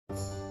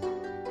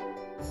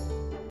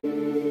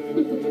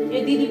यो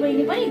दिदी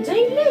बहिनी पनि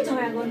जहिले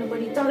झगडा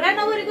गर्नुपर्ने, झगडा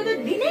नगरेको त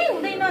दिनै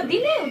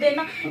हुँदैन।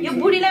 यो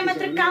बुढीलाई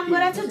मात्र काम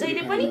गराछ,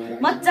 जहिले पनि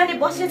मजाले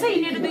बसेछ,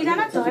 यिनीहरू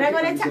दुईजना झगडा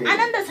गराछ,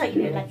 आनन्द छ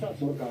यिनीहरूलाई।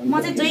 म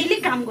चाहिँ जहिले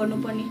काम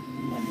गर्नुपर्ने।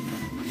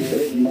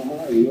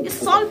 यो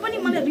सल पनि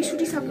मलाई रिस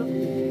उठिसक्यो।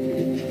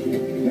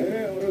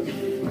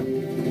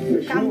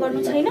 काम गर्नु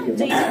छैन,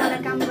 जहिले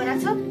मलाई काम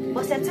गराछ,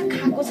 बसेछ,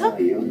 खाएको छ,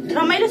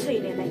 रमाइलो छ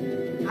यिनीहरूलाई।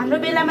 हाम्रो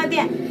बेलामा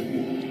त्यहाँ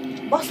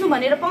बस्नु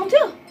भनेर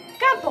पाउँथ्यो,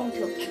 कहाँ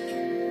पाउँथ्यो?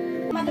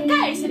 म त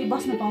कहाँ यसरी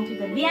बस्नु पाउँथ्यो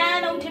त?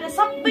 बिहान उठेर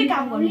सबै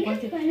काम गर्नु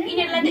पर्थ्यो।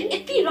 यिनीहरूलाई त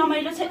यति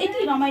रमाइलो छ,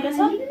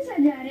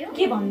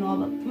 के भन्नु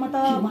अब? म त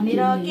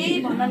भनेर केही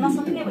भन्न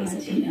नसक्ने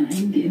भइसक्यो।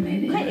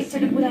 खै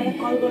एकचोटि बुढालाई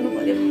कल गर्नु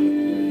पर्यो।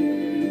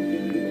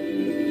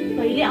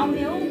 कहिले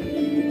आउने हो?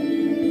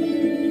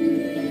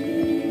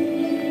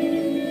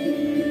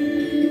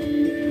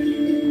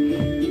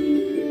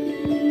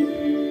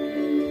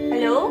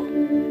 Hello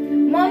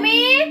mummy,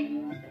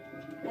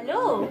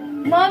 hello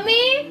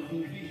mummy.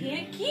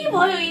 के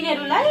भयो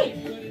यिनीहरूलाई?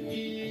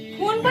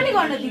 फोन पनि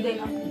गर्न दिँदैन।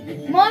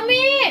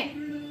 मम्मी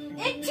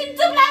एकछिन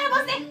चुप लाएर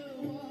बस्ने।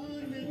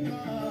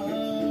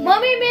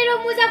 मम्मी मेरो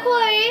मुजा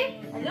खोइ।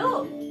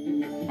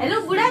 हेलो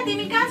बुढा,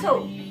 तिमी कहाँ छौ?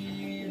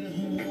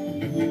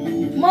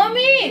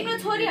 मम्मी तिम्रो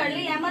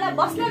छोरीहरूले यहाँ मलाई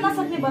बस्न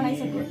नसक्ने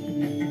बनाइसक्यो।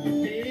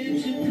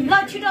 ल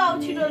छिटो आऊ,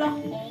 छिटो ल।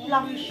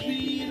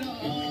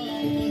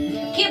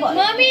 के भयो?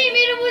 मम्मी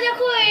मेरो मुजा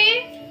खोइ।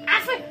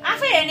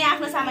 आफै हेर्ने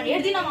आफ्नो सामान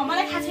हेर्दिन म,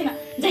 मलाई थाहा छैन।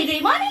 जहिले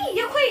मम्मी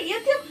यो खोइ, यो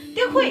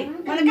त्यो खोइ,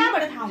 मलाई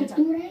कहाँबाट थाहा हुन्छ?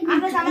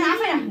 आफ्नो सामान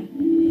आफै राख्ने।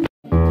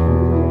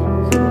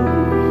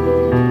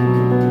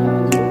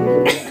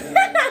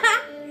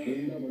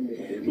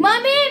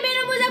 मम्मी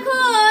मेरो मुजा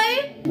खोइ।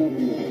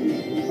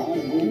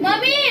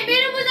 मम्मी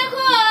मेरो मुजा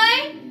खोइ।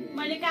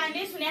 मैले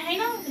कानले सुने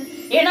हैन,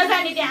 हेर्न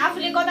जाने त्यहाँ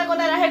आफूले कता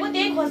कता राखेको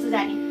त्यही खोज्न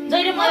जाने।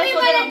 जहिले मलाई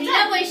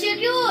ढिला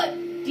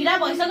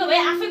भइसक्यो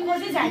भए आफै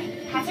खोज्दै जाने।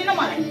 थाहा छैन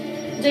मलाई।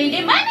 जहिले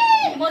मम्मी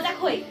मोजा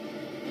खोइ,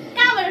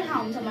 कहाँबाट थाहा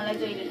हुन्छ मलाई?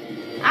 जहिले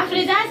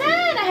आफूले जहाँ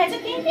राखेको छ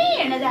त्यही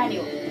हेर्न जाने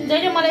हो।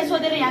 जहिले मलाई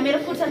सोधेर यहाँ मेरो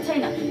फुर्सद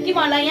छैन।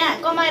 तिमीहरूलाई यहाँ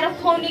कमाएर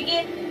खुवाउने कि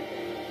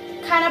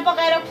खाना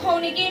पकाएर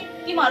खुवाउने कि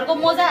तिमीहरूको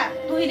मोजा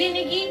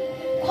धोइदिने कि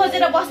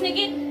खोजेर बस्ने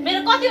कि मेरो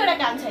कतिवटा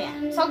काम छ यहाँ,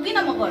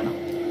 सक्दिनँ म गर्न।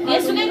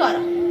 यसुकै गर।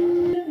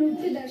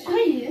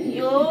 खै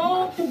यो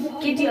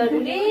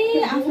केटीहरूले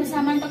आफ्नो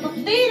सामान त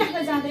कतै राख्न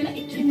जाँदैन,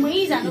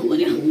 एकछिनमै जानु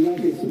पर्यो।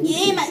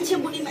 ए मान्छे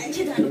बुढी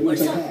मान्छे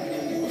जानुपर्छ।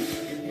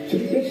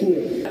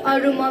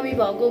 अरू मम्मी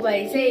भएको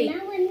भए चाहिँ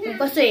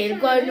कसो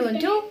हेल्प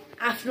गर्नुहुन्थ्यो,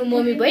 आफ्नो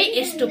मम्मी भए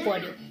यस्तो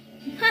पर्यो।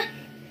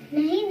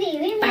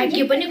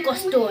 भाग्य पनि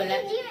कस्तो होला,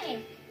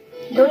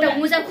 एउटा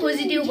मुजा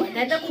खोजिदिऊ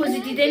भन्दा त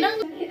खोजिदिँदैन।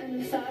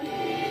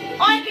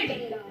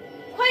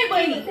 खोइ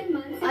बहिनी।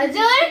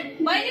 हजुर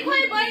बहिनी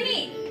खोइ बहिनी।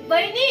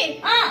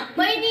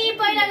 बहिनी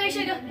पहिला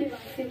गइसक्यो।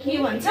 के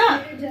भन्छ?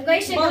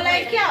 गइसक्यो।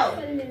 क्या हो?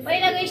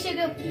 पहिला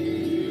गइसक्यो।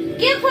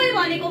 के खोइ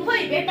भनेको?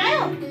 खोइ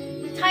भेटायो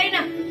छैन।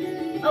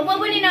 अब म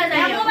पनि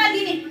नजाने। मोबाइल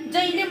दिने,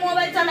 जहिले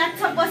मोबाइल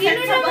चलाछ,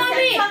 बसेछ।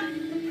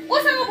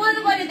 कोसँग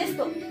बोल्नु पर्यो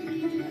त्यस्तो?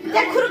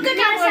 त्यहाँ खुरुक्क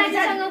काम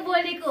गर्नेसँग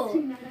बोलेको।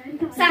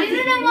 साथी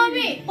न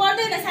मम्मी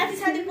पर्दैन,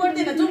 साथी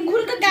पर्दैन। जुन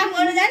खुरुक्क काम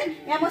गर्न जाने,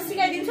 यहाँ म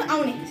सिकाइदिन्छु,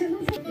 आउने।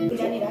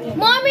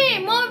 Mummy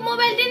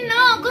mobile दिन्न।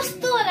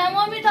 कस्तो होला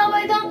मम्मी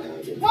तपाईँ त?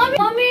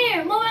 Mummy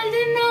mobile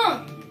दिन्न।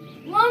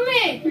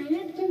 Mummy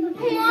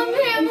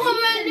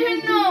mobile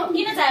दिन्न।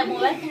 किन चाहियो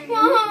मोबाइल?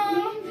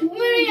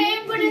 मेरो यहाँ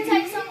इम्पोर्टेन्ट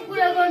साथीसँग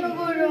कुरा गर्नु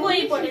पर्यो। को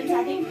इम्पोर्टेन्ट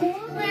साथी?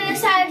 मेरो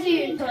साथी।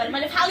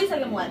 मैले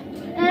फालिसकेँ मोबाइल।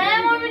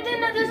 मम्मी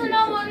दिन्न, त्यसो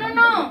नभन्नु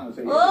न।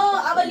 ओ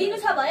अब लिनु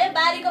छ भए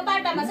बारीको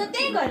पाटामा छ,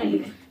 त्यही गरेर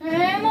लिनु।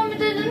 मम्मी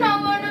त्यसो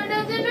नभन्नु,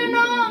 दिनु न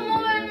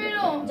मोबाइल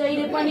मेरो।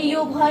 जहिले पनि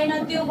यो भएन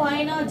त्यो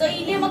भएन,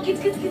 जहिले म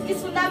खिचखिच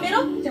सुन्दा मेरो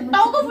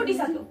टाउको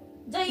फुटिसक्यो।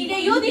 जहिले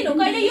यो दिनु,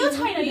 कहिले यो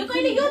छैन, यो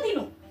कहिले यो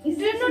दिनु।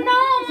 दिनु न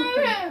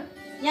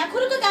मम्मी। यहाँ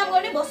खुरुक्क काम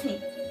गर्ने बस्ने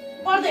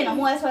पर्दैन,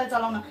 मोबाइल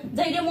चलाउन।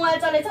 जहिले मोबाइल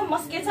चलेछ,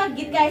 मस्केछ,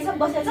 गीत गाएछ,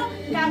 बसेछ,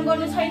 काम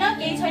गर्नु छैन,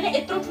 केही छैन।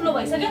 यत्रो ठुलो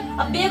भइसक्यो,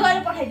 अब बे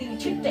गरेर पठाइदिनु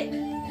छिट्टै।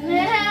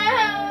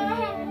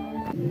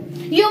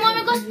 यो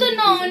मम्मी कस्तो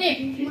नहुने।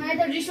 मलाई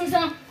त रिस उठ्छ।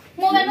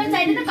 मोबाइल पनि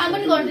चाहिँदैन, काम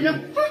पनि गर्दैन।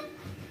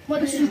 म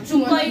त सुत्छु।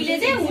 कहिले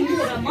चाहिँ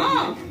हुन्थ्यो र म?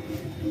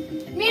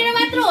 मेरो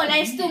मात्र होला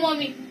यस्तो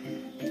मम्मी।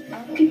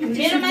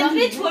 मेरो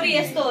मात्रै छोरी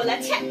यस्तो होला।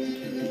 छ्या,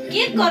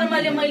 के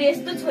कर्मले मैले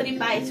यस्तो छोरी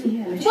पाएछु।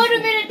 बरु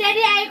मेरो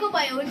ड्याडी आएको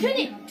भए हुन्थ्यो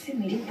नि।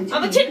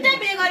 अब छिट्टै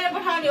बे गरेर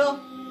पठाउने हो,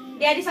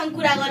 ड्याडीसँग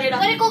कुरा गरेर।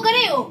 गरेको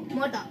गरे हो,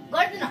 म त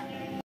गर्दिन।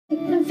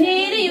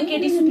 फेरि यो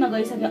केटी सुत्न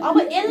गइसक्यो। अब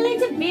यसलाई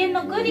चाहिँ बे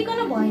नगरिकन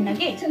भएन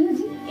के?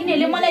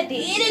 यिनीहरूले मलाई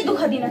धेरै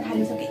दुःख दिन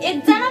थालिसक्यो।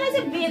 एकजनालाई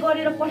चाहिँ बे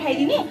गरेर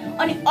पठाइदिने,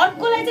 अनि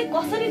अर्कोलाई चाहिँ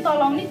कसरी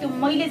तलाउने त्यो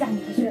मैले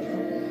जानेको छु।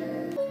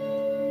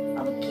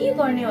 अब के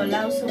गर्ने होला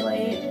उसो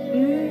भए?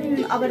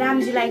 अब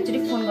रामजीलाई एकचोटि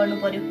फोन गर्नु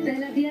पर्यो।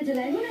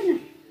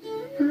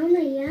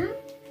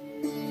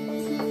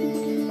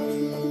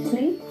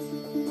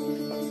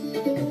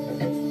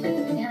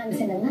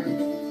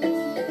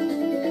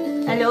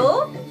 हेलो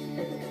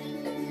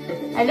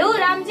हेलो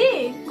रामजी,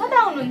 कता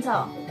हुनुहुन्छ?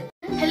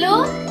 हेलो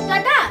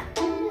कता?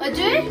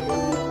 हजुर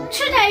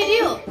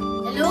छुटाइदियो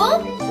हेलो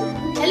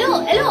हेलो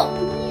हेलो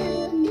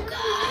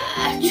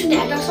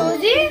छुटाएर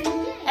सोझी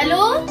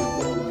हेलो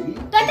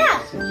दादा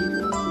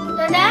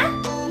दादा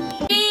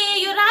ए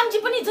यो रामजी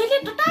पनि जहिले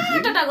टटा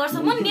टटा गर्छ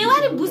म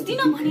नेवारी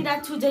बुझ्दिन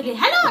भनिरहेको छु जहिले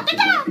हेलो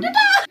टटा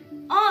टटा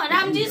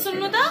रामजी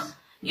सुन्नु त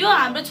यो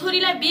हाम्रो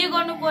छोरीलाई बिहे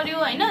गर्नु पर्यो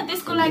हैन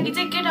त्यसको लागि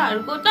चाहिँ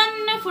केटाहरुको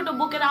टन्नै फोटो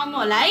बोकेर आउनु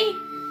होला है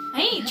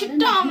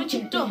छिट्टो आउनु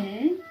छिट्टो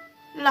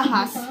ल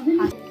हास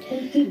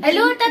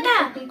हेलो दादा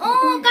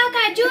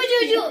काका जो जो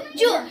जो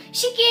जो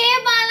सिके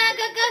बाला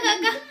काका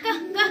काका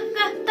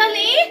काका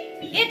तले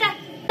ए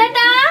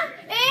दादा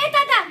ए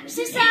दादा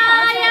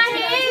सिसाया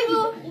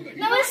हेगु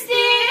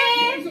नमस्ते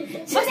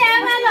सिसाया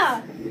बाला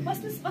बस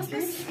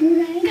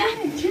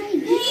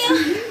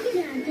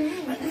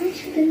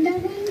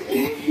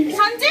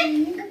सन्जे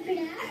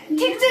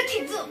ठीक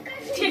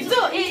छु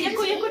ए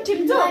एको ठीक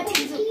छु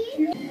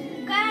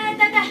का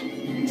दादा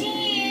जी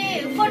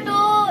फोटो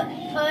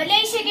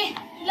ल्याइसके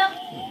ल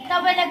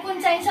तपाईलाई कुन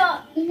चाहिन्छ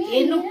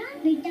हेर्नु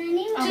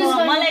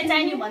मलाई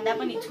चाहिने भन्दा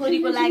पनि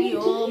छोरीको लागि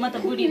हो म त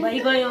बुढी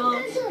भइगयो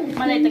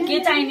मलाई त के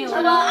चाहिने हो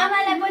अब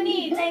आमालाई पनि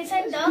चाहिन्छ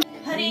नि त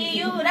अरे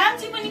यो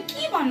रामजी पनि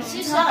के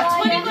भन्नुहुन्छ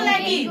छोरीको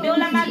लागि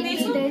बेहुला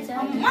माग्दैछु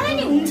मलाई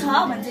नि हुन्छ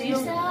भन्छ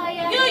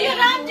यो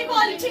रामजीको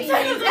अलि ठीक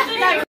छैन जस्तो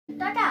लाग्यो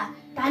दादा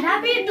दादा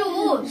बेटु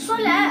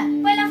सोला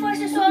पहिला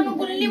फर्स्ट सोनु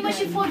कुल्ली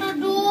बसी फोटो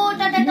दु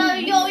दादा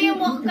यो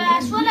मक्का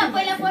सोला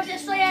पहिला फर्स्ट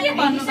सोया के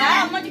भन्नु बा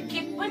म त के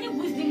पनि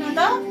बुझ्दिन त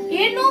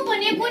हेर्नु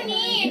भनेको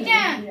नि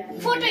त्यहाँ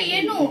फोटो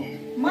हेर्नु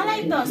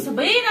मलाई त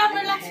सबै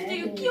राम्रो लाग्छ त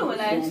यो के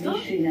होला यस्तो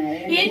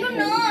हेर्नु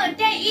न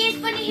त्यहाँ एज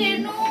पनि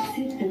हेर्नु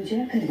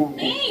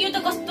ए यो त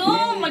कस्तो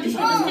मटिसै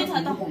जस्तै छ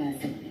त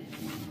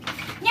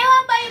नेवा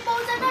बाई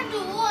पाउँछ त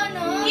दु न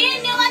ए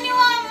नेवा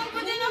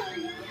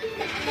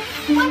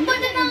मन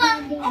पर्दैन ल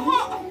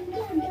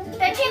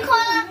त ठिक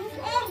होला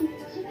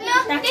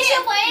ल त्यसो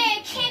भए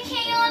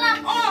खे होला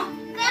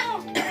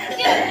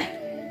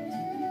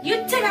यो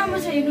चाहिँ राम्रो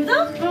छ हेर्नु त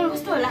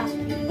कस्तो होला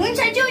हुन्छ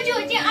जो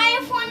त्यो आयो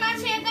फोनमा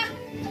छेका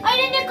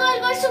अहिले नै कल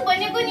गर्छु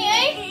भनेको नि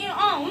है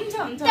हुन्छ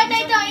दादा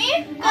त है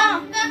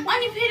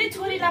अनि फेरि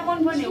छोरीलाई मन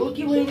पर्ने हो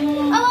कि होइन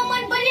अब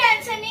मन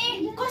परिहाल्छ नि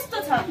कस्तो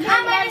छ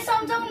आमाले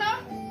सम्झाउ न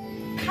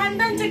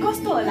खानदान चाहिँ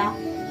कस्तो होला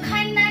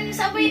खानदान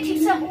सबै ठिक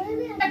छ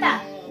दादा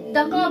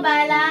दको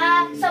बाला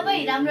सबै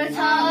राम्रो छ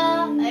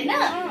हैन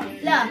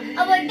ल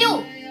अब देऊ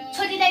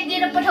छोरीलाई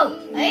दिएर पठाऊ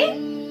है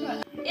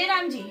ए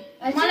रामजी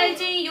मलाई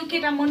चाहिँ यो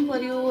केटा मन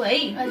पर्यो है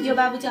यो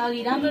बाबु चाहिँ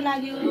अलि राम्रो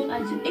लाग्यो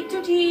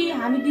एकचोटि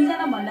हामी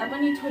दुईजना भन्दा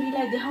पनि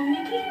छोरीलाई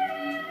देखाउने कि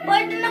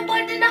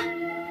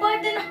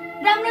पर्दैन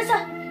राम्रो छ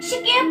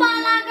सिके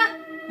बालाका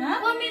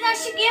कमिजा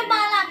सिके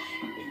बाला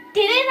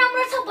धेरै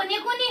राम्रो छ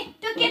भनेको नि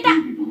त्यो केटा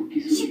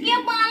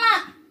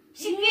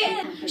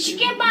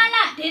सिके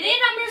बाला धेरै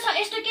राम्रो छ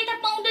यस्तो केटा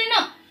पाउँदैन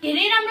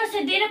धेरै राम्रो छ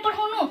दिएर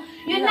पठाउनु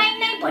यो नाइ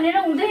भनेर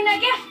हुँदैन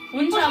क्या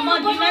हुन्छ म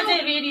दिन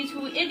चाहिँ रेडी छु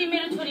यदि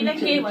मेरो छोरीलाई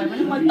के भयो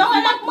भने म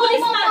तपाईलाई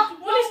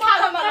पुलिस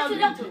थानामा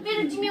लगिदिन्छु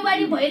मेरो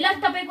जिम्मेवारी भयो ल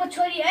तपाईको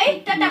छोरी है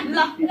टाटा ल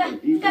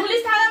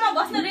पुलिस थानामा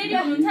बस्न रेडी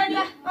हुनुहुन्छ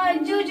नि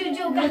जो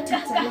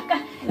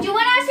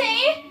जुवरा से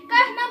का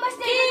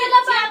नमस्ते ल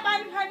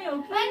पानी खाने हो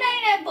नाइ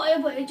भयो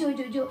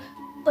जो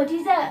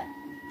भतिजा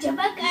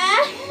जबका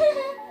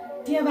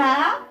देवा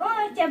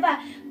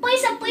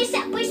पैसा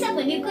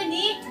भनेको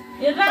नि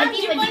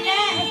रामजी पनि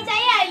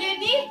चाहिहाल्यो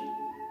नि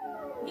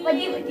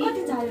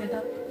कति चाहियो त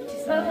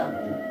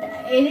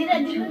हेरेर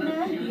दिनु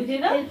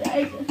न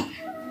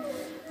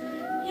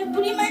यो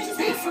बुढी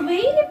मान्छे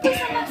सबैले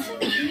पैसा लाग्छ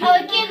अब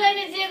के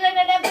गर्ने जे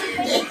गर्ने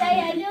पैसा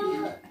चाहिहाल्यो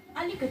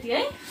अलिकति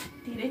है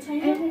धेरै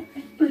छैन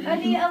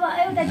अनि अब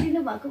एउटा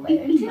दिनु भएको भयो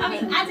अनि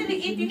आजले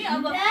यति नै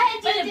अब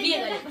पहिले बिहे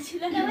गरेपछि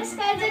ल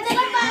नमस्कार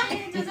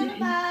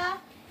जजनपा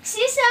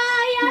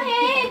सिसाया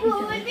हे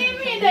गुदी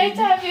मिलै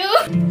थाब्यो